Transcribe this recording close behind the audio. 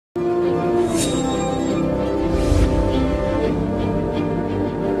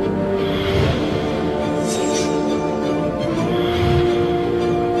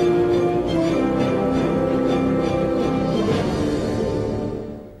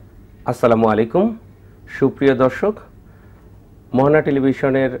আসসালামু আলাইকুম সুপ্রিয় দর্শক, মোহনা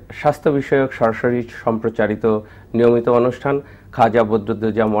টেলিভিশনের স্বাস্থ্য বিষয়ক সরাসরি সম্প্রচারিত নিয়মিত অনুষ্ঠান খাজা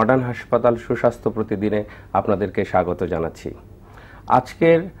বদরুদ্দোজা মডার্ন হাসপাতাল সুস্বাস্থ্য প্রতিদিনে আপনাদেরকে স্বাগত জানাচ্ছি।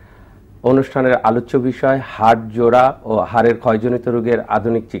 আজকের অনুষ্ঠানের আলোচ্য বিষয় হাড় জোড়া ও হাড়ের ক্ষয়জনিত রোগের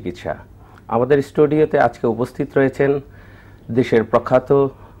আধুনিক চিকিৎসা। আমাদের স্টুডিওতে আজকে উপস্থিত রয়েছেন দেশের প্রখ্যাত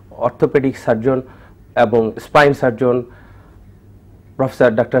অর্থোপেডিক সার্জন এবং spine surgeon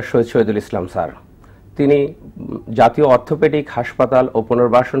professor doctor Syed Shahidul Islam sir. তিনি জাতীয় অর্থোপেডিক হাসপাতাল ও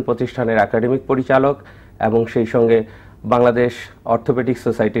পুনর্বাসন প্রতিষ্ঠানের একাডেমিক পরিচালক এবং সেই সঙ্গে বাংলাদেশ অর্থোপেডিক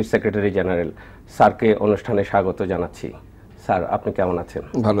সোসাইটির সেক্রেটারি জেনারেল। স্যারকে অনুষ্ঠানে স্বাগত জানাচ্ছি। স্যার, আপনি কেমন আছেন?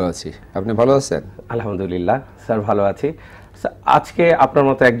 ভালো আছি, আপনি ভালো আছেন? আলহামদুলিল্লাহ স্যার, ভালো আছি। আজকে আপনার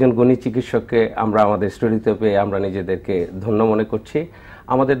মতো একজন গুণী চিকিৎসককে আমরা আমাদের স্টুডিওতে পেয়ে আমরা নিজেদেরকে ধন্য মনে করছি।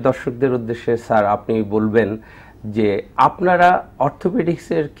 আমাদের দর্শকদের উদ্দেশ্যে স্যার আপনি বলবেন যে আপনারা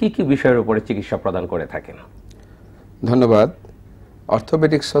অর্থোপেডিক্সের কি কি বিষয়ের উপরে চিকিৎসা প্রদান করে থাকেন? ধন্যবাদ।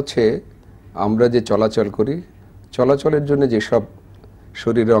 অর্থোপেডিক্স হচ্ছে আমরা যে চলাচল করি, চলাচলের জন্য যেসব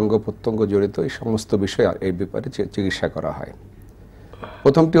শরীরের অঙ্গ প্রত্যঙ্গ জড়িত এই সমস্ত বিষয় এই ব্যাপারে চিকিৎসা করা হয়।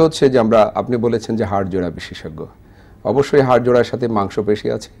 প্রথমটি হচ্ছে যে আপনি বলেছেন যে হাড় জোড়া বিশেষজ্ঞ। অবশ্যই হাড় জোড়ার সাথে মাংসপেশি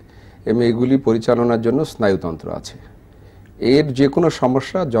আছে এবং এগুলি পরিচালনার জন্য স্নায়ুতন্ত্র আছে। এর যে কোনো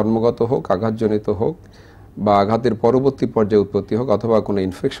সমস্যা জন্মগত হোক, আঘাতজনিত হোক বা আঘাতের পরবর্তী পর্যায়ে উৎপত্তি হোক অথবা কোনো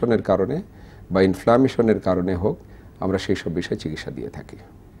ইনফেকশনের কারণে বা ইনফ্লামেশনের কারণে হোক, আমরা সেই সব বিষয়ে চিকিৎসা দিয়ে থাকি।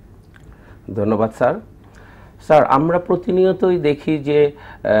 ধন্যবাদ স্যার। স্যার, আমরা প্রতিনিয়তই দেখি যে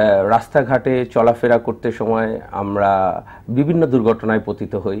রাস্তাঘাটে চলাফেরা করতে সময় আমরা বিভিন্ন দুর্ঘটনায়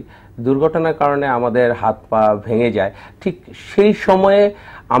পতিত হই। দুর্ঘটনার কারণে আমাদের হাত পা ভেঙে যায়। ঠিক সেই সময়ে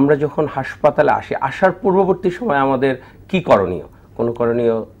আমরা যখন হাসপাতালে আসার পূর্ববর্তী সময় আমাদের কি করণীয়? কোনো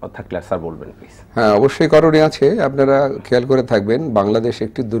করণীয় থাকলে স্যার বলবেন প্লিজ। হ্যাঁ, অবশ্যই করণীয় আছে। আপনারা খেয়াল করে থাকবেন, বাংলাদেশ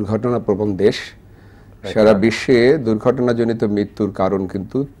একটি দুর্ঘটনা প্রবণ দেশ। সারা বিশ্বে দুর্ঘটনাজনিত মৃত্যুর কারণ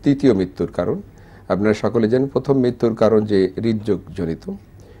কিন্তু তৃতীয় মৃত্যুর কারণ। আপনারা সকলে জানেন প্রথম মৃত্যুর কারণ যে হৃদরোগজনিত,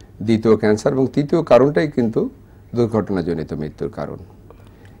 দ্বিতীয় ক্যান্সার এবং তৃতীয় কারণটাই কিন্তু দুর্ঘটনাজনিত মৃত্যুর কারণ।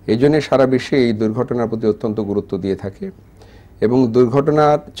 এই জন্য সারা বিশ্বে এই দুর্ঘটনার প্রতি অত্যন্ত গুরুত্ব দিয়ে থাকে এবং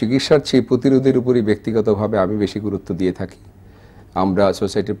দুর্ঘটনার চিকিৎসার চেয়ে প্রতিরোধের উপরই ব্যক্তিগতভাবে আমি বেশি গুরুত্ব দিয়ে থাকি। আমরা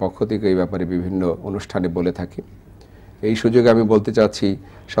সোসাইটির পক্ষ থেকে এই ব্যাপারে বিভিন্ন অনুষ্ঠানে বলে থাকি। এই সুযোগে আমি বলতে চাচ্ছি,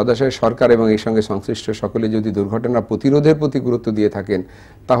 সদাশয় সরকার এবং এই সঙ্গে সংশ্লিষ্ট সকলে যদি দুর্ঘটনা প্রতিরোধের প্রতি গুরুত্ব দিয়ে থাকেন,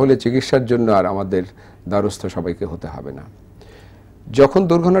 তাহলে চিকিৎসার জন্য আর আমাদের দ্বারস্থ সবাইকে হতে হবে না। যখন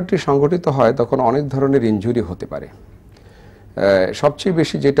দুর্ঘটনাটি সংঘটিত হয় তখন অনেক ধরনের ইনজুরি হতে পারে। সবচেয়ে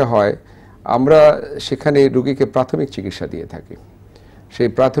বেশি যেটা হয়, আমরা সেখানে রোগীকে প্রাথমিক চিকিৎসা দিয়ে থাকি। সেই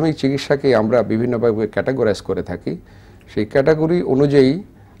প্রাথমিক চিকিৎসাকে আমরা বিভিন্নভাবে ক্যাটাগরাইজ করে থাকি। সেই ক্যাটাগরি অনুযায়ী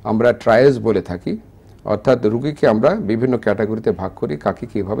আমরা ট্রায়ালস বলে থাকি, অর্থাৎ রোগীকে আমরা বিভিন্ন ক্যাটাগরিতে ভাগ করি কাকে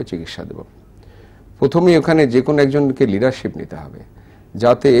কীভাবে চিকিৎসা দেব। প্রথমেই ওখানে যে কোনো একজনকে লিডারশিপ নিতে হবে,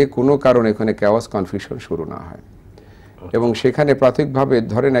 যাতে কোনো কারণে এখানে ক্যাওয়াস কনফিউশন শুরু না হয়। এবং সেখানে প্রাথমিকভাবে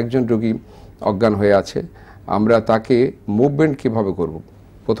ধরেন একজন রোগী অজ্ঞান হয়ে আছে, আমরা তাকে মুভমেন্ট কীভাবে করব,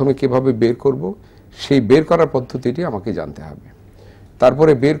 প্রথমে কীভাবে বের করব, সেই বের করার পদ্ধতিটি আমাকে জানতে হবে।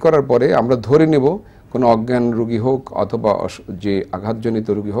 তারপরে বের করার পরে আমরা ধরে নেব কোনো অজ্ঞান রোগী হোক অথবা যে আঘাতজনিত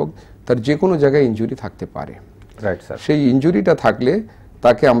রোগী হোক, তার যে কোনো জায়গায় ইনজুরি থাকতে পারে। সেই ইনজুরিটা থাকলে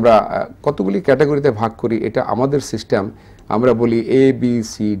তাকে আমরা কতগুলি ক্যাটাগরিতে ভাগ করি, এটা আমাদের সিস্টেম। আমরা বলি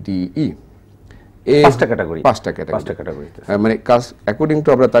ABCDE, পাঁচটা ক্যাটাগরি। মানে অ্যাকর্ডিং টু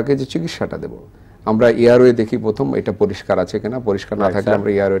আমরা তাকে যে চিকিৎসাটা দেব, আমরা এয়ারওয়ে দেখি প্রথম, এটা পরিষ্কার আছে কিনা। পরিষ্কার না থাকলে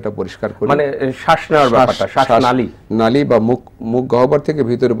আমরা এয়ারওয়েটা পরিষ্কার করি, মানে শ্বাস নেওয়ার ব্যাপারটা, শ্বাস নালী বা মুখ গহ্বর থেকে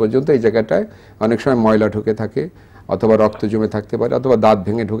ভিতরে পর্যন্ত এই জায়গাটায় অনেক সময় ময়লা ঢুকে থাকে অথবা রক্ত জমে থাকতে পারে অথবা দাঁত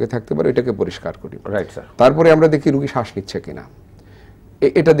ভেঙে ঢুকে থাকতে পারে, এটাকে পরিষ্কার করি। তারপরে আমরা দেখি রোগী শ্বাস নিচ্ছে কিনা,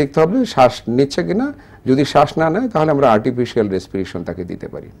 এটা দেখতে হবে শ্বাস নিচ্ছে কিনা। যদি শ্বাস না নেয় তাহলে আমরা আর্টিফিশিয়াল রেসপিরেশন তাকে দিতে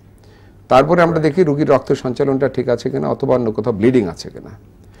পারি। তারপরে আমরা দেখি রোগীর রক্ত সঞ্চালনটা ঠিক আছে কিনা অথবা অন্য কোথাও ব্লিডিং আছে কিনা।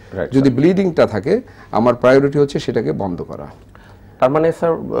 যদি ব্লিডিংটা থাকে, আমার প্রায়োরিটি হচ্ছে সেটাকে বন্ধ করা। তার মানে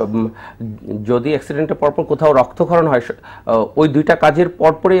স্যার, যদি অ্যাক্সিডেন্টের পরপর কোথাও রক্তক্ষরণ হয়, ওই দুইটা কাজের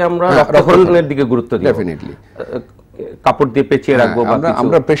পরপরই আমরা রক্তক্ষরণের দিকে গুরুত্ব দিই। ডেফিনেটলি কাপড় দিয়ে পেঁচিয়ে রাখবো।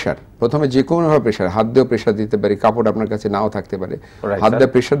 আমরা প্রেশার, প্রথমে যে কোনো ভাবে প্রেশার, হাত দিয়েও প্রেশার দিতে পারি, কাপড় আপনার কাছে নাও থাকতে পারে, হাত দিয়ে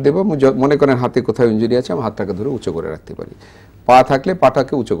প্রেশার দেবো। মনে করেন হাতে কোথাও ইনজুরি আছে, আমি হাতটাকে ধরে উঁচু করে রাখতে পারি। পা থাকলে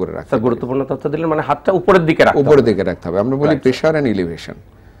পাটাকে উঁচু করে রাখতে পারি। গুরুত্বপূর্ণ তথ্য দিলেন, মানে হাতটা উপরের দিকে রাখতে হবে। আমরা বলি প্রেশার এন্ড এলিভেশন,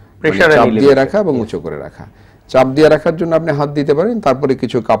 চাপ দিয়ে রাখা এবং উঁচু করে রাখা। চাপ দিয়ে রাখার জন্য আপনি হাত দিতে পারেন, তারপরে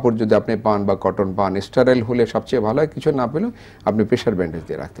কিছু কাপড় যদি আপনি পান বা কটন পান, স্টেরাইল হলে সবচেয়ে ভালো হয়। কিছু না পেলেও আপনি প্রেশার ব্যান্ডেজ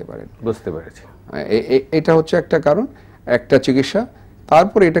দিয়ে রাখতে পারেন। বুঝতে পেরেছি। এটা হচ্ছে একটা কারণ, একটা চিকিৎসা।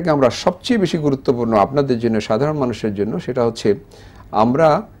 তারপরে এটাকে আমরা সবচেয়ে বেশি গুরুত্বপূর্ণ আপনাদের জন্য, সাধারণ মানুষের জন্য, সেটা হচ্ছে আমরা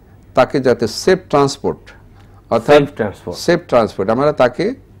তাকে যাতে সেফ ট্রান্সপোর্ট অর্থাৎ সেফ ট্রান্সপোর্ট আমরা তাকে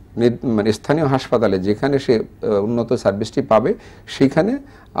মানে স্থানীয় হাসপাতালে যেখানে সে উন্নত সার্ভিসটি পাবে সেখানে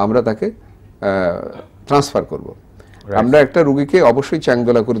আমরা তাকে ট্রান্সফার করব। আমরা একটা রোগীকে অবশ্যই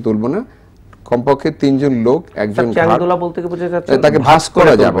চ্যাংদোলা করে তুলব না, কমপক্ষে 3 জন লোক, একজন চ্যাংদোলা বলতে কি বোঝা যাচ্ছে? তাকে ভাঁজ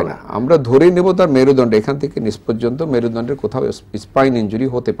করা যাবে না, আমরা ধরে নেব তার মেরুদণ্ড এখান থেকে নিচ পর্যন্ত মেরুদণ্ডের কোথাও স্পাইন ইনজুরি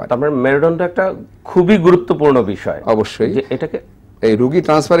হতে পারে। তার মেরুদণ্ড একটা খুবই গুরুত্বপূর্ণ বিষয়। অবশ্যই এটাকে এই রোগী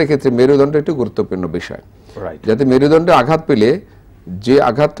ট্রান্সফারের ক্ষেত্রে মেরুদণ্ড একটি গুরুত্বপূর্ণ বিষয়, যাতে মেরুদণ্ডে আঘাত পেলে যে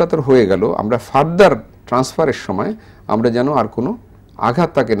আঘাতটা তার হয়ে গেল আমরা ফার্দার ট্রান্সফারের সময় আমরা যেন আর কোনো আঘাত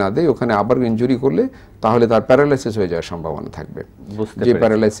তাকে না দেয়, ওখানে আবার ইনজুরি করলে তাহলে তার প্যারালাইসিস হয়ে যাওয়ার সম্ভাবনা থাকবে, যে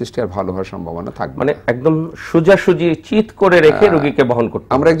প্যারালাইসিসটি আর ভালো হওয়ার সম্ভাবনা থাকবে। মানে একদম সোজাসুজি চিৎ করে রেখে রোগীকে বহন করতে।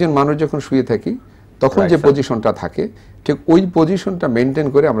 আমরা একজন মানুষ যখন শুয়ে থাকি তখন যে পজিশনটা থাকে ঠিক ওই পজিশনটা মেনটেন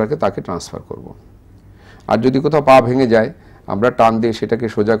করে আমরা তাকে ট্রান্সফার করব। আর যদি কোথাও পা ভেঙে যায় আমরা টান দিয়ে সেটাকে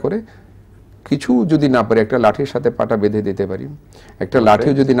সোজা করে, কিছু যদি না পারি একটা লাঠির সাথে পাটা বেঁধে দিতে পারি, একটা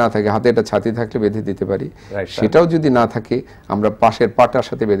লাঠিও যদি না থাকে হাতে একটা ছাতি থাকলে বেঁধে দিতে পারি, সেটাও যদি না থাকে আমরা পাশের পাটার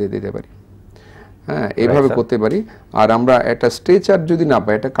সাথে বেঁধে দিতে পারি। হ্যাঁ, এইভাবে করতে পারি। আর আমরা একটা স্ট্রেচার যদি না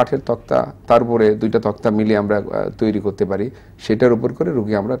পাই, একটা কাঠের তক্তা তারপরে 2টা তক্তা মিলে আমরা তৈরি করতে পারি, সেটার উপর করে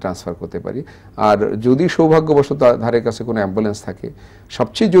রোগী আমরা ট্রান্সফার করতে পারি। আর যদি সৌভাগ্যবশত ধারে কাছে কোনো অ্যাম্বুলেন্স থাকে,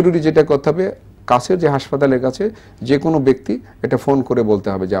 সবচেয়ে জরুরি যেটা করতে হবে কাছের যে হাসপাতালের কাছে যে কোনো ব্যক্তি এটা ফোন করে বলতে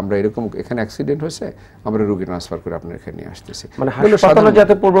হবে যে আমরা এরকম এখানে অ্যাক্সিডেন্ট হয়েছে, আমরা রোগী ট্রান্সফার করে আপনার এখানে নিয়ে আসতেছি। মানে হাসপাতালে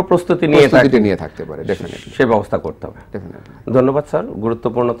যাতে পূর্ব প্রস্তুতি নিয়ে থাকতে পারে, ডেফিনেটলি সে ব্যবস্থা করতে হবে। ডেফিনেটলি। ধন্যবাদ স্যার,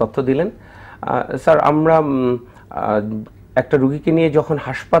 গুরুত্বপূর্ণ তথ্য দিলেন। স্যার, আমরা একটা রোগীকে নিয়ে যখন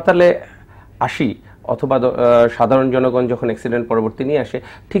হাসপাতালে আসি অথবা সাধারণ জনগণ যখন অ্যাক্সিডেন্ট পরবর্তী নিয়ে আসে,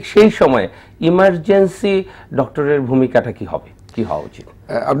 ঠিক সেই সময় ইমার্জেন্সি ডক্টরের ভূমিকাটা কি হবে, কি হওয়া উচিত?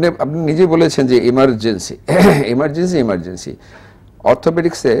 আপনি নিজে বলেছেন যে ইমার্জেন্সি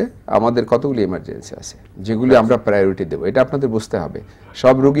অর্থোপেডিক্সে আমাদের কতগুলি ইমার্জেন্সি আছে যেগুলি আমরা প্রায়োরিটি দেব, এটা আপনাদের বুঝতে হবে।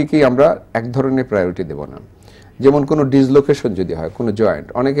 সব রোগীকেই আমরা এক ধরনের প্রায়োরিটি দেব না। যেমন কোনো ডিসলোকেশন যদি হয়, কোনো জয়েন্ট,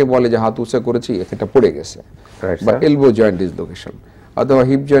 অনেকে বলে যে হাত উঁচা করেছি এটা পড়ে গেছে, বা এলবো জয়েন্ট ডিসলোকেশন অথবা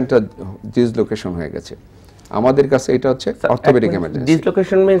হিপ জয়েন্টটা ডিসলোকেশন হয়ে গেছে, আমাদের কাছে এটা হচ্ছে অর্থোপেডিক ইমার্জেন্সি।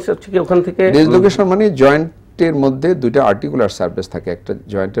 ডিসলোকেশন মিন্স হচ্ছে কি ওখান থেকে ডিসলোকেশন মানে জয়েন্টের মধ্যে 2টা আর্টিকুলার সারফেস থাকে, একটা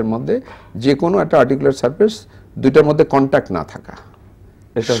জয়েন্টের মধ্যে যে কোনো একটা আর্টিকুলার সারফেস 2টার মধ্যে কন্টাক্ট না থাকা,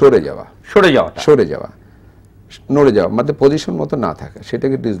 সরে যাওয়া, নড়ে যাওয়া মানে পজিশন মতো না থাকা,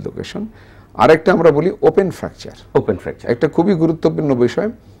 সেটাকে ডিসলোকেশন। আরেকটা আমরা বলি ওপেন ফ্র্যাকচার। একটা খুবই গুরুত্বপূর্ণ বিষয়,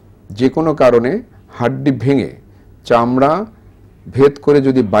 যে কোনো কারণে হাড্ডি ভেঙে চামড়া ভেদ করে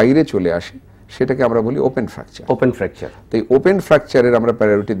যদি বাইরে চলে আসে সেটাকে আমরা বলি ওপেন ফ্র্যাকচার। তো এই ওপেন ফ্র্যাকচারের আমরা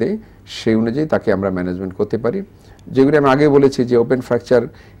প্রায়োরিটি দেই, সেই অনুযায়ী তাকে আমরা ম্যানেজমেন্ট করতে পারি। যেগুলি আমি আগে বলেছি যে ওপেন ফ্র্যাকচার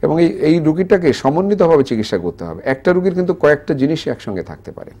এবং এই রোগীটাকে সমন্বিতভাবে চিকিৎসা করতে হবে। একটা রোগীর কিন্তু কয়েকটা জিনিসই একসঙ্গে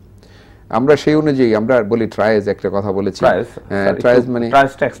থাকতে পারে, আমরা সেই অনুযায়ী আমরা বলি ট্রায়াজ, একটা কথা বলেছি। ট্রায়াজ মানে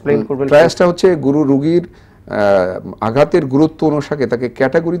ট্রায়াজটা হচ্ছে রোগীর আঘাতের গুরুত্ব অনুসারে তাকে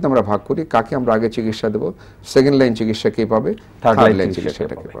ক্যাটাগরিতে আমরা ভাগ করি, কাকে আমরা আগে চিকিৎসা দেব, সেকেন্ড লাইন চিকিৎসা কে পাবে, থার্ড লাইন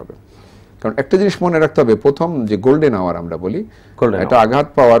চিকিৎসাটা কে পাবে। কারণ একটা জিনিস মনে রাখতে হবে, প্রথম যে গোল্ডেন আওয়ার আমরা বলি, এটা আঘাত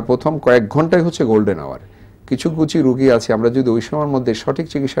পাওয়ার প্রথম কয়েক ঘন্টাই হচ্ছে গোল্ডেন আওয়ার। কিছু রোগী আছে আমরা যদি ওই সময়ের মধ্যে সঠিক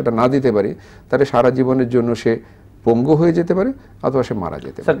চিকিৎসাটা না দিতে পারি, তাহলে সারা জীবনের জন্য সে পঙ্গু হয়ে যেতে পারে অথবা সে মারা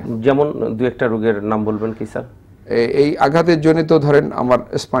যেতে পারে। যেমন 2-1টা রোগের নাম বলবেন কি স্যার? এই আঘাতের জন্য তো ধরেন আমার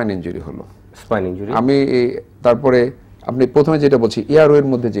স্পাইন ইনজুরি হলো, আমি তারপরে আপনি প্রথমে যেটা বলছি এয়ারওয়ের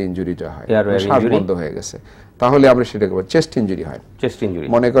মধ্যে যে ইনজুরিটা হয়, শ্বাস বন্ধ হয়ে গেছে, তাহলে আমরা সেটাকে বলি চেস্ট ইনজুরি হয়।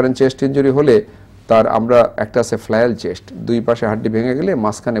 মনে করেন চেস্ট ইনজুরি হলে তার আমরা একটা আছে ফ্লায়াল চেস্ট, 2 পাশে হাড্ডি ভেঙে গেলে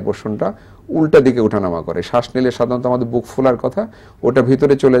মাঝখানে পোর্শনটা উল্টা দিকে ওঠানামা করে, শ্বাস নিলে সাধারণত আমাদের বুক ফোলার কথা, ওটা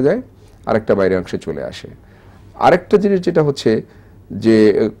ভিতরে চলে যায়, আরেকটা বাইরের অংশে চলে আসে। আরেকটা জিনিস যেটা হচ্ছে যে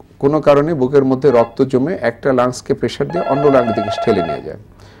কোনো কারণে বুকের মধ্যে রক্ত জমে একটা লাংসকে প্রেসার দিয়ে অন্য লাংস দিকে ঠেলে নিয়ে যায়।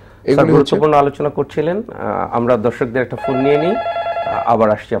 এগুলো গুরুত্বপূর্ণ আলোচনা করছিলেন। আমরা দর্শকদের একটা ফোন নিয়ে নিই, আবার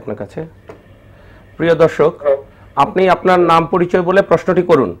আসছি আপনার কাছে। প্রিয় দর্শক, আপনি আপনার নাম পরিচয় বলে প্রশ্নটি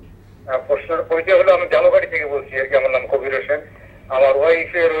করুন। প্রশ্নের পরিচয় হলো, আমি জামাবাড়ি থেকে বলছি আর কি, আমার নাম কবির হোসেন। আমার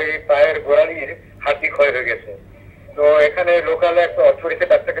ওয়াইফের ওই পায়ের গোড়ালির হাড্ডি ক্ষয় হয়ে গেছে, তো এখানে লোকালে একটা অর্থোপেডিক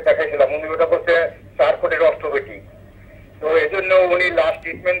ডাক্তারকে দেখাইছিলাম, উনি ওটা বলছে 4 কোটির অর্থোপেডিক। তো এই জন্য উনি লাস্ট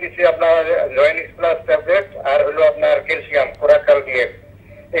ট্রিটমেন্ট দিচ্ছে আপনার জয়েনিক্স প্লাস ট্যাবলেট আর হলো আপনার ক্যালসিয়াম কোরাকাল দিয়ে,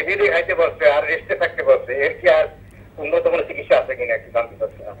 এগুলি খাইতে বলছে আর রেস্টে থাকতে বলছে। এর কি আর উন্নত কোনো চিকিৎসা আছে কিনা একটু জানতে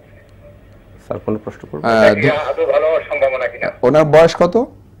চাচ্ছিলাম। স্যার কোন প্রশ্ন করবেন? আদৌ ভালো হওয়ার সম্ভাবনা কিনা? ওনার বয়স কত?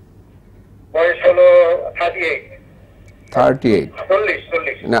 বয়স হলো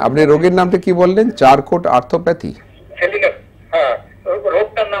 38। না, আপনি রোগীর নামটা কি বললেন? Charcot arthropathy. হ্যাঁ,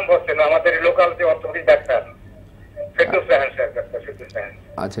 রোগটার নাম বলছেন আমাদের লোকাল যে orthopaedic doctor Ferdous Raihan sir, doctor Ferdous Raihan.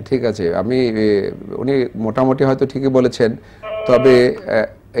 আচ্ছা, ঠিক আছে। উনি মোটামুটি হয়তো ঠিকই বলেছেন, তবে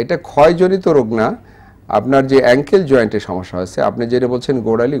এটা ক্ষয়জনিত রোগ না। আপনার যে অ্যাঙ্কেল জয়েন্টের সমস্যা হয়েছে, আপনি যেটা বলছেন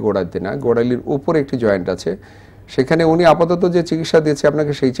গোড়ালিতে না, গোড়ালির উপরে একটি জয়েন্ট আছে, সেখানে উনি আপাতত যে চিকিৎসা দিয়েছে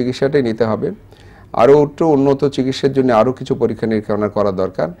আপনাকে সেই চিকিৎসাটাই নিতে হবে। আরও একটু উন্নত চিকিৎসার জন্য আরও কিছু পরীক্ষা নিরীক্ষা ওনার করা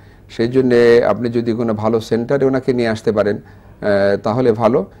দরকার। সেই জন্যে আপনি যদি কোনো ভালো সেন্টারে ওনাকে নিয়ে আসতে পারেন তাহলে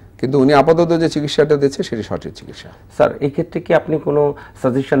ভালো, কিন্তু উনি আপাতত যে চিকিৎসাটা দিচ্ছে সেটি সঠিক চিকিৎসা। স্যার, এই ক্ষেত্রে কি আপনি কোনো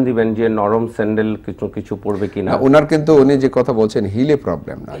সাজেশন দিবেন যে নরম স্যান্ডেল কিছু পড়বে কিনা? ওনার কিন্তু উনি যে কথা বলছেন হিলে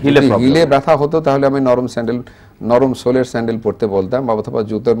প্রবলেম না, যদি হিলে ব্যথা হতো তাহলে আমি নরম সোলের স্যান্ডেল পরতে বলতাম, অথবা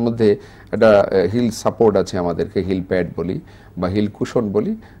জুতোর মধ্যে একটা হিল সাপোর্ট আছে, আমাদেরকে হিল প্যাড বলি বা হিল কুশন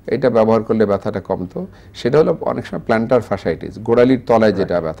বলি, এটা ব্যবহার করলে ব্যথাটা কমতো। সেটা হলো অনেক সময় প্ল্যান্টার ফাসাইটিস, গোড়ালির তলায়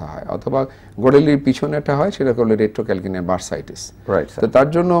যেটা ব্যথা হয়, অথবা গোড়ালির পিছনে একটা হয়, সেটা করলে রেট্রোক্যালকিনিয়া বার্সাইটিস। তো তার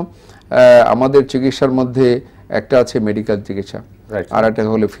জন্য আমাদের চিকিৎসার মধ্যে একটা আছে মেডিকেল চিকিৎসা, আর একটা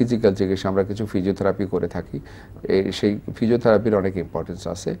হলো ফিজিক্যাল চিকিৎসা। আমরা কিছু ফিজিওথেরাপি করে থাকি, সেই ফিজিওথেরাপির অনেক ইম্পর্টেন্স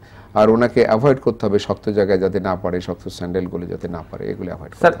আছে। আর ওনাকে অ্যাভয়েড করতে হবে শক্ত জায়গায় যাতে না পারে, শক্ত স্যান্ডেলগুলো যাতে না পারে, এগুলো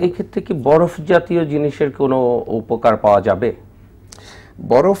অ্যাভয়েড করতে হবে। স্যার, এই ক্ষেত্রে কি বরফ জাতীয় জিনিসের কোনো উপকার পাওয়া যাবে?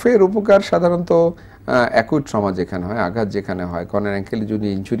 বরফের উপকার সাধারণত অ্যাকুইট ট্রমা যেখানে হয়, আঘাত যেখানে হয়, কর্নার অ্যাঙ্কেলে যদি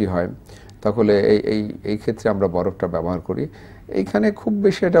ইনজুরি হয়, তাহলে এই ক্ষেত্রে আমরা বরফটা ব্যবহার করি। এইখানে খুব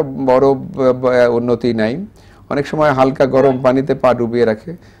বেশি একটা বড় উন্নতি নাই। অনেক সময় হালকা গরম পানিতে পা ডুবিয়ে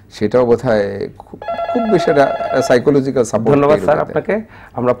রাখে, সেটাও বোধহয় খুব বেশি একটা সাইকোলজিক্যাল সাপোর্ট। ধন্যবাদ স্যার আপনাকে।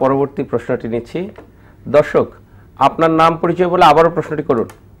 আমরা পরবর্তী প্রশ্নটি নিচ্ছি। দর্শক, আপনার নাম পরিচয় বলে আবারও প্রশ্নটি করুন।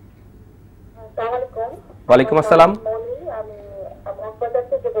 ওয়ালাইকুম আসসালাম।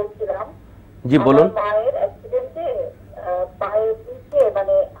 জি বলুন। মায়ের অ্যাক্সিডেন্টে পায়ের নিচে,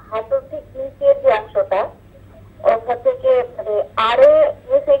 মানে হাঁটুর ঠিক নিচের যে অংশটা, ওখান থেকে মানে আরে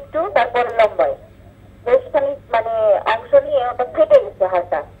গেছে একটু, তারপরে লম্বায় বেশখানি মানে অংশ নিয়ে ওটা ফেটে গেছে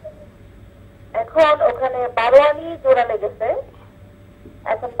হাড়টা। এখন ওখানে 12 আনি জোড়া লেগেছে,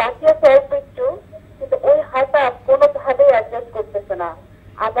 এখন বাকি আছে অল্প একটু, কিন্তু ওই হাড়টা কোনোভাবেই অ্যাডজাস্ট করতেছে না।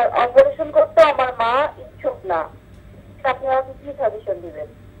 আবার অপারেশন করতে আমার মা ইচ্ছুক না। আপনি আমাকে কি সাজেশন দিবেন?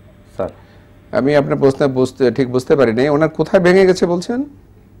 স্যার, আমি আপনার প্রশ্ন ঠিক বুঝতে পারি নাই। ওনার কোথায় ভেঙে গেছে বলছেন?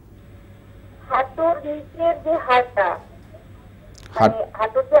 হাঁটুর নিচের যে হাড়টা,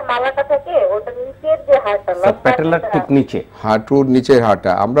 হাঁটুর যে মালাটা থাকে ওটা নিচের যে হাড়টা, প্যাটেলার ঠিক নিচে, হাঁটুর নিচের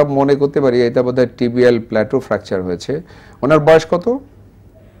হাড়টা আমরা মনে করতে পারি এটা বোধহয় টিবিয়াল প্ল্যাটো ফ্র্যাকচার হয়েছে। ওনার বয়স কত?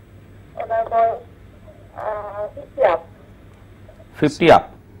 ওনার বয়স 50 আপ। 50 আপ,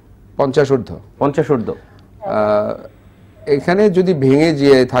 50 ঊর্ধ্ব। 50 ঊর্ধ্ব। এখানে যদি ভেঙে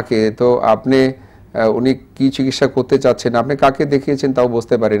যেয়ে থাকে তো উনি কি চিকিৎসা করতে চাচ্ছেন, আপনি কাকে দেখিয়েছেন তাও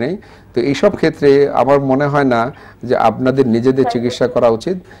বুঝতে পারি নাই। তো এইসব ক্ষেত্রে আমার মনে হয় না যে আপনাদের নিজেদের চিকিৎসা করা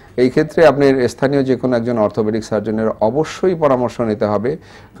উচিত। এই ক্ষেত্রে আপনার স্থানীয় যে কোনো একজন অর্থোপেডিক সার্জনের অবশ্যই পরামর্শ নিতে হবে,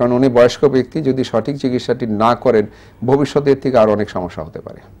 কারণ উনি বয়স্ক ব্যক্তি, যদি সঠিক চিকিৎসাটি না করেন ভবিষ্যতে এর থেকে আরও অনেক সমস্যা হতে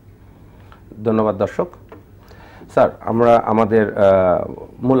পারে। ধন্যবাদ দর্শক। স্যার, আমরা আমাদের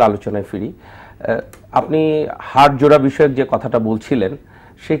মূল আলোচনায় ফিরি। আপনি হাড় জোড়া বিষয়ক যে কথাটা বলছিলেন,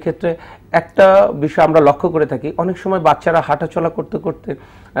 সেই ক্ষেত্রে একটা বিষয় আমরা লক্ষ্য করে থাকি, অনেক সময় বাচ্চারা হাঁটাচলা করতে করতে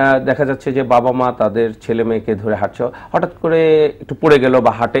দেখা যাচ্ছে যে বাবা মা তাদের ছেলে মেয়েকে ধরে হাঁটছে, হঠাৎ করে একটু পড়ে গেল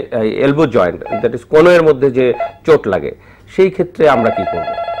বা হাঁটে এলবো জয়েন্ট, দ্যাট ইজ কোণের মধ্যে যে চোট লাগে, সেই ক্ষেত্রে আমরা কি করব?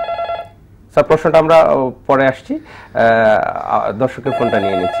 স্যার, প্রশ্নটা আমরা পরে আসছি, দর্শকের ফোনটা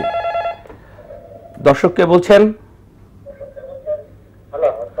নিয়ে নিচ্ছি। দর্শক কে বলছেন?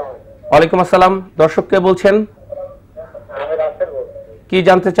 ওয়ালাইকুম আসসালাম। দর্শক কে বলছেন? কি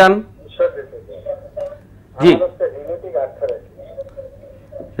জানতে চান? জি,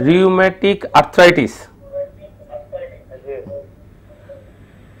 রিউমেটিক আর্থ্রাইটিস।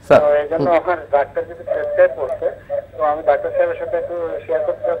 স্যার, এজন্য আমার ডাক্তার যদি প্রেসক্রাইব করছে, তো আমি ডাক্তার সাহেবের সাথে একটু শেয়ার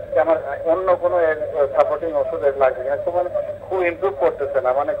করতে চাচ্ছি আমার অন্য কোনো সাপোর্টিং ওষুধ লাগবে, কিন্তু মানে খুব ইমপ্রুভ করতেছে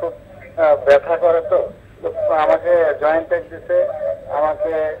না, মানে খুব ব্যথা করে। তো আমাকে জয়েন্ট টেক দিছে,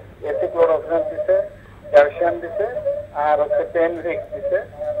 আমাকে এসিক্লোরোফেন দিছে, ক্যালসিয়াম দিছে, আর হচ্ছে পেন ভিক্স দিছে।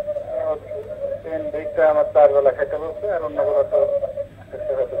 পেন ভিক্সটা আমার 4 বেলা খেতে বলছে, আর অন্যগুলো তো।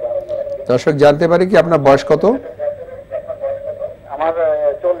 দর্শক, জানতে পারি কি আপনার বয়স কত? আমার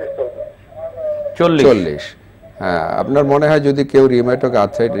 40। হ্যাঁ, আপনার মনে হয় যদি কেউ রিউমাটয়েড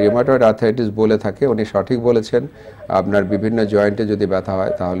আর্থ্রাইটিস বলে থাকে, উনি সঠিক বলেছেন। আপনার বিভিন্ন জয়েন্টে যদি ব্যথা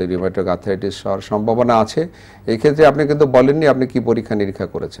হয় তাহলে রিউমাটয়েড আর্থ্রাইটিস হওয়ার সম্ভাবনা আছে। এই ক্ষেত্রে আপনি কিন্তু বলেননি আপনি কি পরীক্ষা নিরীক্ষা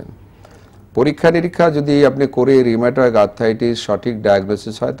করেছেন। পরীক্ষা নিরীক্ষা যদি আপনি করে রিউমাটয়েড আর্থ্রাইটিস সঠিক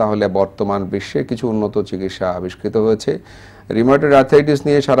ডায়াগনোসিস হয়, তাহলে বর্তমান বিশ্বে কিছু উন্নত চিকিৎসা আবিষ্কৃত হয়েছে। রিউমাটয়েড আর্থ্রাইটিস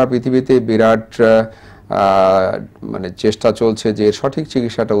নিয়ে সারা পৃথিবীতে বিরাট মানে চেষ্টা চলছে যে সঠিক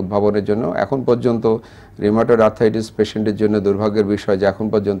চিকিৎসাটা উদ্ভাবনের জন্য। এখন পর্যন্ত রিউমাটয়েড আর্থ্রাইটিস পেশেন্টের জন্য দুর্ভাগ্যের বিষয় যে এখন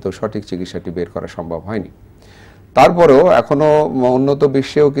পর্যন্ত সঠিক চিকিৎসাটি বের করা সম্ভব হয়নি। তারপরেও এখনো উন্নত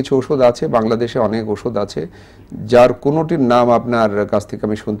বিশ্বেও কিছু ওষুধ আছে, বাংলাদেশে অনেক ওষুধ আছে, যার কোনোটির নাম আপনার কাছ থেকে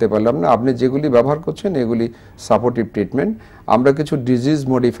আমি শুনতে পারলাম না। আপনি যেগুলি ব্যবহার করছেন এগুলি সাপোর্টিভ ট্রিটমেন্ট। আমরা কিছু ডিজিজ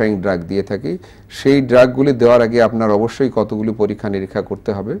মডিফাইং ড্রাগ দিয়ে থাকি। সেই ড্রাগগুলি দেওয়ার আগে আপনার অবশ্যই কতগুলি পরীক্ষা নিরীক্ষা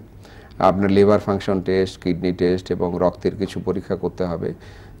করতে হবে। আপনার liver function test, kidney test এবং রক্তের কিছু পরীক্ষা করতে হবে,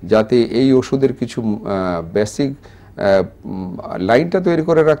 যাতে এই ওষুধের কিছু বেসিক লাইনটা তৈরি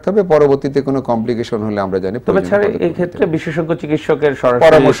করে রাখতে হবে। পরবর্তীতে কোনো কমপ্লিকেশন হলে আমরা জানি। তবে স্যার এই ক্ষেত্রে বিশেষজ্ঞ চিকিৎসকের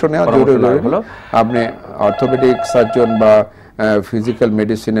পরামর্শ নেওয়া জরুরি। আপনি অর্থোপেডিক সার্জন বা ফিজিক্যাল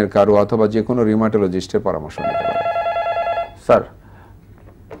মেডিসিনের কারো অথবা যে কোনো রিউমাটোলজিস্টের পরামর্শ নিতে পারেন। স্যার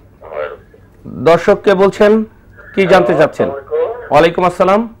দর্শককে বলছেন, কি জানতে চাচ্ছেন? ওয়ালাইকুম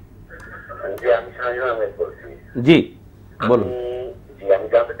আসসালাম। জি বলুন। আমি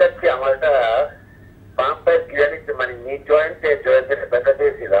জানতে চাচ্ছি, আমার একটা বাম পায়ের ক্লিয়ারিং মানে নি জয়েন্টের ব্যথা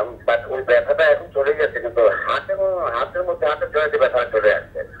পেয়েছিলাম, বাট ওই ব্যথাটা এখন চলে গেছে, কিন্তু হাতের মধ্যে হাতের জয়েন্টে ব্যথা চলে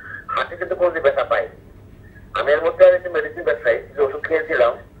আসছে, হাতে কিন্তু কোনো ব্যথা পাইনি। আমি এর মধ্যে আর একটু মেডিসিন ব্যবসায়ী ওষুধ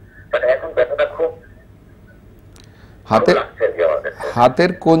খেয়েছিলাম, বাট এখন ব্যথাটা খুব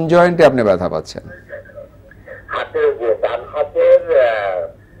হাতের কোন জয়েন্টে আপনি ব্যথা পাচ্ছেন? হাতের ডান হাতের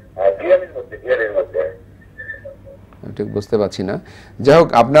গিয়ারের মধ্যে। ঠিক বুঝতে পারছি না। যাই হোক,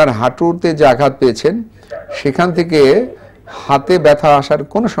 আপনার হাঁটুতে যে আঘাত পেয়েছেন সেখান থেকে হাতে ব্যথা আসার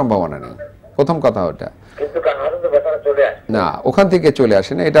কোনো সম্ভাবনা নেই, প্রথম কথা ওটা। না, ওখান থেকে চলে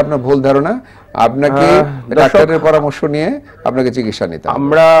আসে না, এটা আপনার ভুল ধারণা। আপনাকে ডাক্তারের পরামর্শ নিয়ে আপনাকে চিকিৎসা নিতে হবে।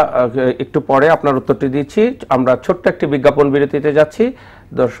 আমরা একটু পরে আপনার উত্তরটি দিচ্ছি। আমরা ছোট্ট একটি বিজ্ঞাপন বিরতিতে যাচ্ছি।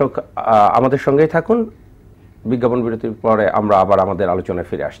 দর্শক আমাদের সঙ্গেই থাকুন। বিজ্ঞাপন বিরতির পরে আমরা আবার আমাদের আলোচনায়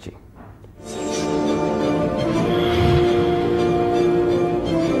ফিরে আসছি।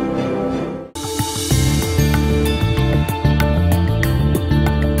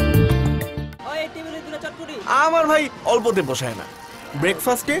 আমার ভাই অল্পতে বসায় না।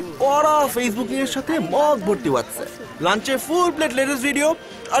 ব্রেকফাস্টে কড়া ফেসবুকিং এর সাথে মগ ভর্তি হোয়াটসঅ্যাপ, লাঞ্চে ফুল প্লেট লেটেস্ট ভিডিও,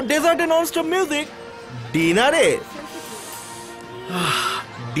 আর ডেজার্টে ননস্টপ মিউজিক,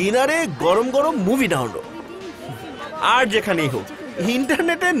 ডিনারে গরম গরম মুভি ডাউনলোড। আর যেখানেই হোক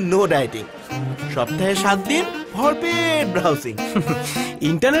ইন্টারনেটে নো ডায়েটিং, সপ্তাহে 7 দিন ভরপেট ব্রাউজিং।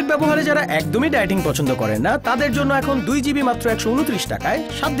 ইন্টারনেট ব্যবহারে যারা একদমই ডায়েটিং পছন্দ করেন না, তাদের জন্য এখন 2 GB মাত্র 129 টাকায়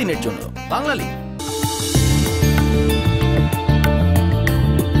 7 দিনের জন্য বাংলালি।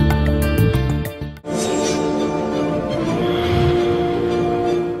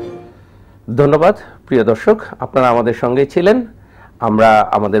 ধন্যবাদ প্রিয় দর্শক, আপনারা আমাদের সঙ্গে ছিলেন। আমরা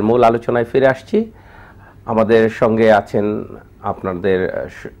আমাদের মূল আলোচনায় ফিরে আসছি। আমাদের সঙ্গে আছেন আপনাদের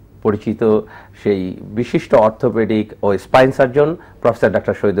পরিচিত সেই বিশিষ্ট অর্থোপেডিক ও spine surgeon professor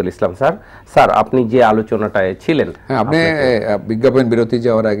doctor Shahidul Islam sir. Sir, আপনি যে আলোচনাটায় ছিলেন, আপনি বিজ্ঞাপন বিরতি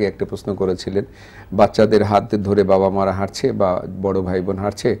যাওয়ার আগে একটা প্রশ্ন করেছিলেন, বাচ্চাদের হাত ধরে বাবা মারা হাঁটছে বা বড় ভাই বোন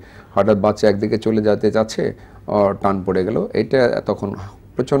হাঁটছে, হঠাৎ বাচ্চা একদিকে চলে যেতে যাচ্ছে, টান পড়ে গেল, এটা তখন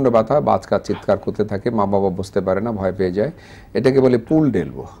প্রচন্ড ব্যথা, বাচ্চা চিৎকার করতে থাকে, মা বাবা বুঝতে পারে না, ভয় পেয়ে যায়। এটাকে বলে পুলড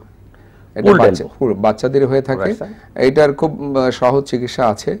এলবো। এটা বাচ্চাদের হয়ে থাকে। এইটার খুব সহজ চিকিৎসা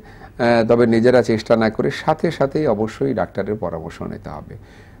আছে, তবে নিজেরা চেষ্টা না করে সাথে সাথেই অবশ্যই ডাক্তারের পরামর্শ নিতে হবে।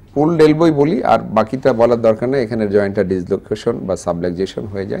 পুলড এলবোই বলি, আর বাকিটা বলার দরকার নেই। এখানে জয়েন্টটা ডিসলোকেশন বা সাবলাক্সেশন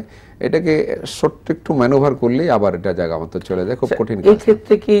হয়ে যায়। এটাকে ছোট্ট একটু ম্যানুভার করলেই আবার এটা জায়গা মতো চলে যায়। খুব কঠিন। এই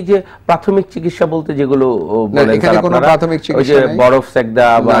ক্ষেত্রে কি যে প্রাথমিক চিকিৎসা বলতে যেগুলো বলেন, এখানে কোনো প্রাথমিক চিকিৎসা নেই, বরফ সেকদা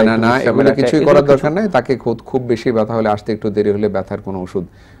বা না, এগুলো কিছুই করার দরকার নাই। তাকে খুব বেশি ব্যথা হলে, আসতে একটু দেরি হলে ব্যথার কোনো ওষুধ,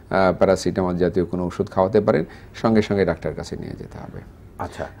 প্যারাসিটামল জাতীয় কোনো ওষুধ খাওয়াতে পারেন, সঙ্গে সঙ্গে ডাক্তার কাছে নিয়ে যেতে হবে।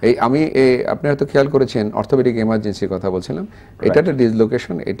 আচ্ছা, আপনি হয়তো খেয়াল করেছেন অর্থোপেডিক এমার্জেন্সির কথা বলছিলাম, এটা একটা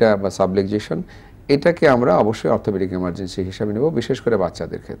ডিসলোকেশন, এটা বা সাবলেক্সেশন, এটাকে আমরা অবশ্যই অর্থোপেডিক এমার্জেন্সি হিসাবে নেব, বিশেষ করে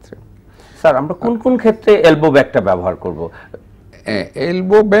বাচ্চাদের ক্ষেত্রে। স্যার, আমরা কোন কোন ক্ষেত্রে এলবো ব্যাগটা ব্যবহার করব?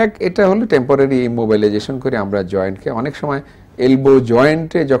 এলবো ব্যাগ এটা হলো টেম্পোরারি ইমোবিলাইজেশন করে আমরা জয়েন্টকে, অনেক সময় এলবো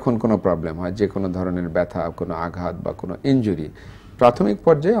জয়েন্টে যখন কোনো প্রবলেম হয়, যে কোনো ধরনের ব্যথা, কোনো আঘাত বা কোনো ইনজুরি, প্রাথমিক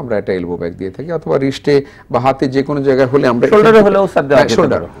পর্যায়ে আমরা একটা এলবো ব্যাগ দিয়ে থাকি, অথবা রিস্টে বা হাতে যে কোনো জায়গায় হলে আমরা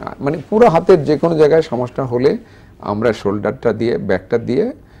শোল্ডার, মানে পুরো হাতের যে কোনো জায়গায় সমস্যা হলে আমরা শোল্ডারটা দিয়ে, ব্যাগটা দিয়ে,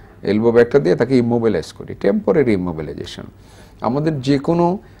 এলবো ব্যাগটা দিয়ে তাকে ইমোবিলাইজ করি, টেম্পোরারি ইমোবিলাইজেশন। আমাদের যে কোনো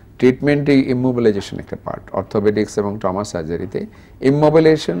ট্রিটমেন্টে ইমোবিলাইজেশন একটা পার্ট, অর্থোপেডিক্স এবং ট্রমা সার্জারিতে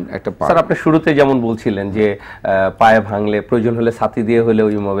ইমোবিলাইজেশন একটা পার্ট। স্যার আপনি শুরুতে যেমন বলছিলেন যে পায়ে ভাঙলে প্রয়োজন হলে ছাতি দিয়ে হলেও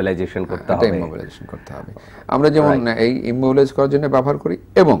ইমোবিলাইজেশন করতে হবে, ইমোবিলাইজেশন করতে হবে। আমরা যেমন এই ইমোবিলাইজ করার জন্য ব্যবহার করি,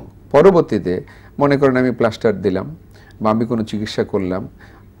 এবং পরবর্তীতে মনে করেন আমি প্লাস্টার দিলাম বা আমি কোনো চিকিৎসা করলাম,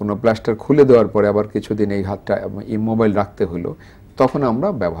 কোনো প্লাস্টার খুলে দেওয়ার পরে আবার কিছুদিন এই হাতটা ইমোবাইল রাখতে হলো, তখন আমরা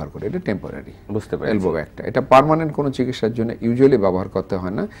ব্যবহার করি। এটা টেম্পোরারি, বুঝতে পারি। এলবো ব্যাগটা এটা পার্মানেন্ট কোনো চিকিৎসার জন্য ইউজুয়ালি ব্যবহার করতে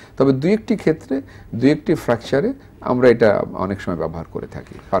হয় না, তবে দুই একটি ক্ষেত্রে দুই একটি ফ্র্যাকচারে আমরা এটা অনেক সময় ব্যবহার করে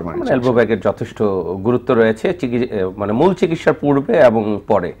থাকি। পার্মানেন্ট এলবো ব্যাগের যথেষ্ট গুরুত্ব রয়েছে মানে মূল চিকিৎসার পূর্বে এবং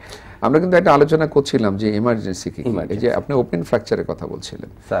পরে। আমরা কিন্তু একটা আলোচনা করছিলাম যে ইমার্জেন্সি কি, এই যে আপনি ওপেন ফ্র্যাকচারের কথা বলছিলেন।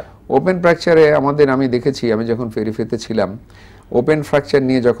 স্যার ওপেন ফ্র্যাকচারে আমি দেখেছি, আমি যখন ফেরিফিতে ছিলাম, ওপেন ফ্র্যাকচার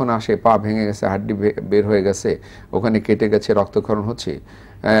নিয়ে যখন আসে, পা ভেঙে গেছে, হাড্ডি বের হয়ে গেছে, ওখানে কেটে গেছে, রক্তক্ষরণ হচ্ছে,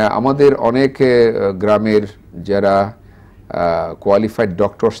 আমাদের অনেক গ্রামের যারা কোয়ালিফাইড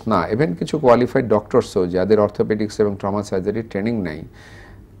ডক্টরস না, ইভেন কিছু কোয়ালিফাইড ডক্টরসও যাদের অর্থোপেডিক্স এবং ট্রমা সার্জারি ট্রেনিং নাই,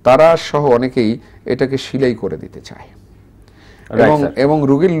 তারা সহ অনেকেই এটাকে সেলাই করে দিতে চায়, এবং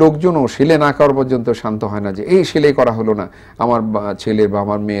রোগীর লোকজনও সেলাই না করার পর্যন্ত শান্ত হয় না যে এই সেলাই করা হলো না, আমার ছেলের বা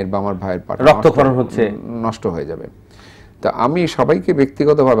আমার মেয়ের বা আমার ভাইয়ের পা রক্তক্ষরণ হচ্ছে, নষ্ট হয়ে যাবে। তা আমি সবাইকে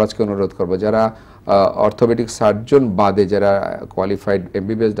ব্যক্তিগতভাবে আজকে অনুরোধ করব, যারা অর্থোপেডিক সার্জন বাদে যারা কোয়ালিফাইড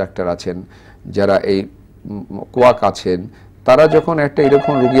এমবিবিএস ডাক্তার আছেন, যারা এই কোয়াক আছেন, তারা যখন একটা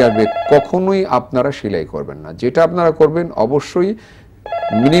এরকম রোগী আসবে, কখনোই আপনারা সেলাই করবেন না। যেটা আপনারা করবেন অবশ্যই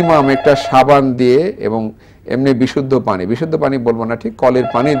মিনিমাম একটা সাবান দিয়ে এবং এমনি বিশুদ্ধ পানি বলবো না, ঠিক কলের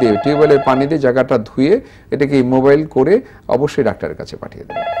পানি দিয়ে, টিউবওয়েলের পানি দিয়ে জায়গাটা ধুয়ে এটাকে ইমোবাইল করে অবশ্যই ডাক্তারের কাছে পাঠিয়ে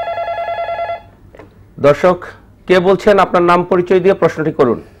দেবেন। দর্শক, কে বলছেন? আপনার নাম পরিচয় দিয়ে প্রশ্নটি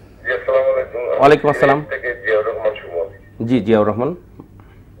করুন। ওয়ালাইকুম আসসালাম। জি জিয়াউর রহমান।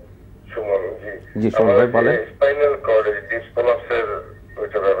 জি সুমন ভাই বলেন।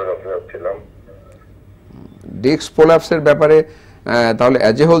 ডিস্ক প্রোলাপসের ব্যাপারে তাহলে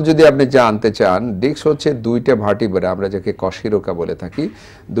অ্যাজ এ হোল যদি আপনি জানতে চান, ডিস্ক হচ্ছে দুইটা ভার্টিব্রা, আমরা যাকে কশেরোকা বলে থাকি,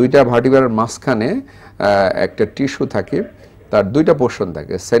 দুইটা ভার্টিব্রার মাঝখানে একটা টিস্যু থাকে, তার দুইটা পোর্শন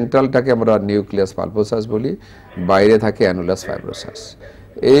থাকে। সেন্ট্রালটাকে আমরা নিউক্লিয়াস পালপোসাস বলি, বাইরে থাকে অ্যানুলাস ফাইব্রোসাস।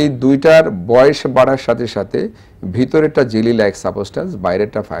 এই দুইটার বয়স বাড়ার সাথে সাথে ভিতরেরটা jelly like substance,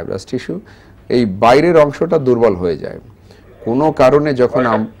 বাইরেরটা fibrous tissue, এই বাইরের অংশটা দুর্বল হয়ে যায়। কোনো কারণে যখন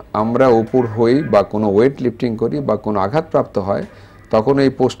আমরা উপর হই বা কোনো ওয়েট লিফটিং করি বা কোনো আঘাতপ্রাপ্ত হয়, তখন এই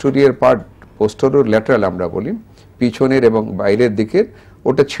পোস্টেরিয়র পার্ট, পোস্টেরিয়র ল্যাটারাল আমরা বলি, পিছনের এবং বাইরের দিকের,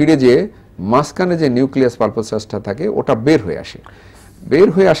 ওটা ছিঁড়ে যেয়ে মাঝখানে যে নিউক্লিয়াস পালপোসাসটা থাকে ওটা বের হয়ে আসে। বের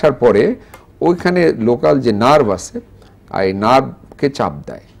হয়ে আসার পরে ওইখানে লোকাল যে নার্ভ আছে, এই নার্ভকে চাপ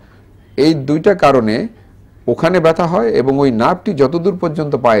দেয়। এই দুইটা কারণে ওখানে ব্যথা হয়, এবং ওই নার্ভটি যতদূর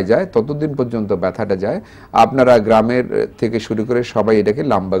পর্যন্ত পায়ে যায় ততদিন পর্যন্ত ব্যথাটা যায়। আপনারা গ্রামের থেকে শুরু করে সবাই এটাকে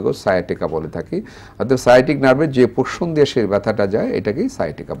লাম্বাগো সায়াটিকা বলে থাকি, অর্থাৎ সায়াটিক নার্ভের যে পোর্শন দিয়ে সেই ব্যথাটা যায় এটাকেই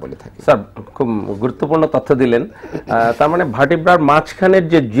সায়াটিকা বলে থাকি। স্যার খুব গুরুত্বপূর্ণ তথ্য দিলেন। তার মানে ভার্টিব্রার মাঝখানের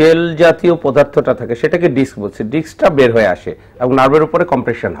যে জেল জাতীয় পদার্থটা থাকে সেটাকে ডিস্ক বলছে, ডিস্কটা বের হয়ে আসে এবং নার্ভের উপরে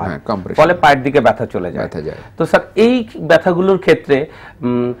কম্প্রেশন হয়, ফলে পায়ের দিকে ব্যথা চলে যায়। তো স্যার এই ব্যথাগুলোর ক্ষেত্রে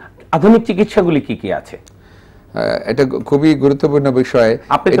আধুনিক চিকিৎসাগুলি কি কি আছে? এটা খুবই গুরুত্বপূর্ণ বিষয়।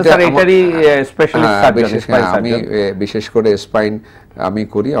 আপনি তো স্যার এটারই স্পেশালিস্ট সার্জন। আমি বিশেষ করে স্পাইন আমি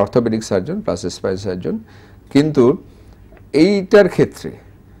করি, orthopaedic surgeon plus spine surgeon. কিন্তু এইটার ক্ষেত্রে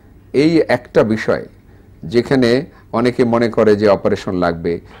এই একটা বিষয় যেখানে অনেকে মনে করে যে অপারেশন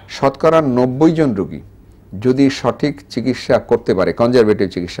লাগবে, শতকরা 90 জন রোগী যদি সঠিক চিকিৎসা করতে পারে, কনজারভেটিভ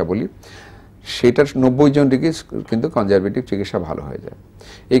চিকিৎসা বলি, সেটার 90 জন রোগী কিন্তু কনজারভেটিভ চিকিৎসা ভালো হয়ে যায়।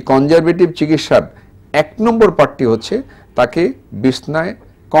 এই কনজারভেটিভ চিকিৎসার 1 নম্বর পার্টটি হচ্ছে তাকে বিছনায়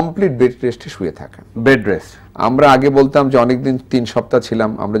কমপ্লিট বেড রেস্টে শুয়ে থাকা। বেড রেস্ট আমরা আগে বলতাম যে অনেকদিন 3 সপ্তাহ ছিলাম,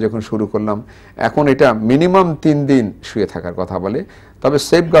 আমরা যখন শুরু করলাম এখন এটা মিনিমাম 3 দিন শুয়ে থাকার কথা বলে। তবে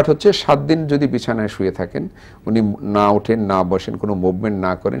সেফগার্ড হচ্ছে 7 দিন যদি বিছানায় শুয়ে থাকেন, উনি না ওঠেন, না বসেন, কোনো মুভমেন্ট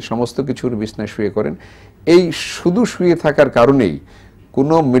না করেন, সমস্ত কিছুর বিছানায় শুয়ে করেন, এই শুধু শুয়ে থাকার কারণেই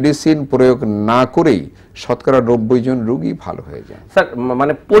কোনো মেডিসিন প্রয়োগ না করেই শতকরা 90 জন রোগী ভালো হয়ে যায়। স্যার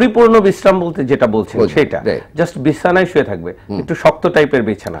মানে পরিপূর্ণ বিশ্রাম বলতে যেটা বলছেন সেটা, জাস্ট বিছানায় শুয়ে থাকবে, একটু শক্ত টাইপের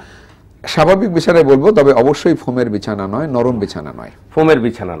বিছানা, স্বাভাবিক বিছানায় বলবো, তবে অবশ্যই ফোমের বিছানা নয়, নরম বিছানা নয়। ফোমের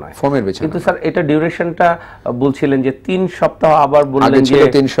বিছানা নয়, ফোমের বিছানা। কিন্তু স্যার এটা ডিউরেশনটা বলছিলেন যে 3 সপ্তাহ, আবার বললেন যে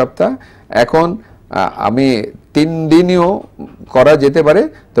 3 সপ্তাহ, এখন আমি 3 দিনও করা যেতে পারে,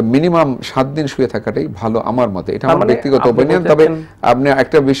 তো মিনিমাম 7 দিন শুয়ে থাকাটাই ভালো আমার মতে, এটা তার আমার মানে ব্যক্তিগত আপনি অপিনিয়ন। বলতে তবে চাচ্ছেন- আপনি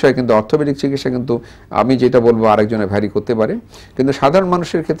একটা বিষয় কিন্তু অর্থোপেডিক চিকিৎসা কিন্তু আমি যেটা বলবো আরেকজনে ভ্যারি করতে পারে, কিন্তু সাধারণ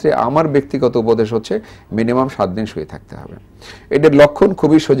মানুষের ক্ষেত্রে আমার ব্যক্তিগত উপদেশ হচ্ছে মিনিমাম 7 দিন শুয়ে থাকতে হবে। এটার লক্ষণ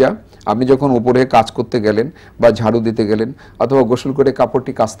খুবই সোজা। আপনি যখন উপরে কাজ করতে গেলেন বা ঝাড়ু দিতে গেলেন অথবা গোসল করে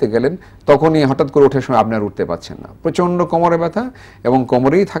কাপড়টি কাচতে গেলেন, তখনই হঠাৎ করে ওঠার সময় আপনি আর উঠতে পারছেন না, প্রচণ্ড কোমরে ব্যথা, এবং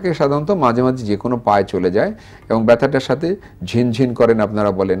কোমরেই থাকে সাধারণত, মাঝে মাঝে যে কোনো পায়ে চলে যায়, এবং ব্যথাটার সাথে ঝিনঝিন করেন,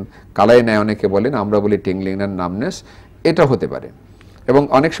 আপনারা বলেন কালাই নেয়, অনেকে বলেন, আমরা বলি টিংলিং অ্যান্ড নামনেস, এটা হতে পারে। এবং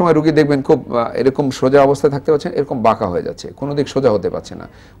অনেক সময় রুগী দেখবেন খুব এরকম সোজা অবস্থায় থাকতে পারছেন, এরকম বাঁকা হয়ে যাচ্ছে, কোনো দিক সোজা হতে পারছে না,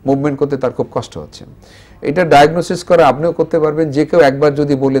 মুভমেন্ট করতে তার খুব কষ্ট হচ্ছে। এটা ডায়াগনোসিস করা আপনিও করতে পারবেন, যে কেউ একবার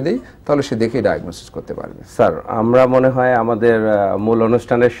যদি বলে দেয় তাহলে সে দেখেই ডায়াগনোসিস করতে পারবে। স্যার, আমরা মনে হয় আমাদের মূল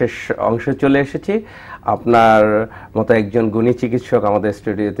অনুষ্ঠানের শেষ অংশে চলে এসেছি। আপনার মতো একজন গুণী চিকিৎসক আমাদের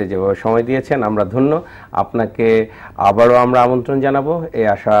স্টুডিওতে যেভাবে সময় দিয়েছেন, আমরা ধন্য। আপনাকে আবারও আমরা আমন্ত্রণ জানাবো এই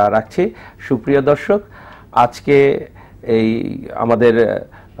আশা রাখছি। সুপ্রিয় দর্শক, আজকে এই আমাদের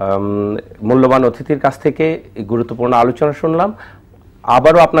মূল্যবান অতিথির কাছ থেকে এই গুরুত্বপূর্ণ আলোচনা শুনলাম।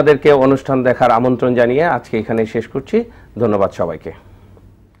 আবারও আপনাদেরকে অনুষ্ঠান দেখার আমন্ত্রণ জানিয়ে আজকে এখানে শেষ করছি। ধন্যবাদ সবাইকে।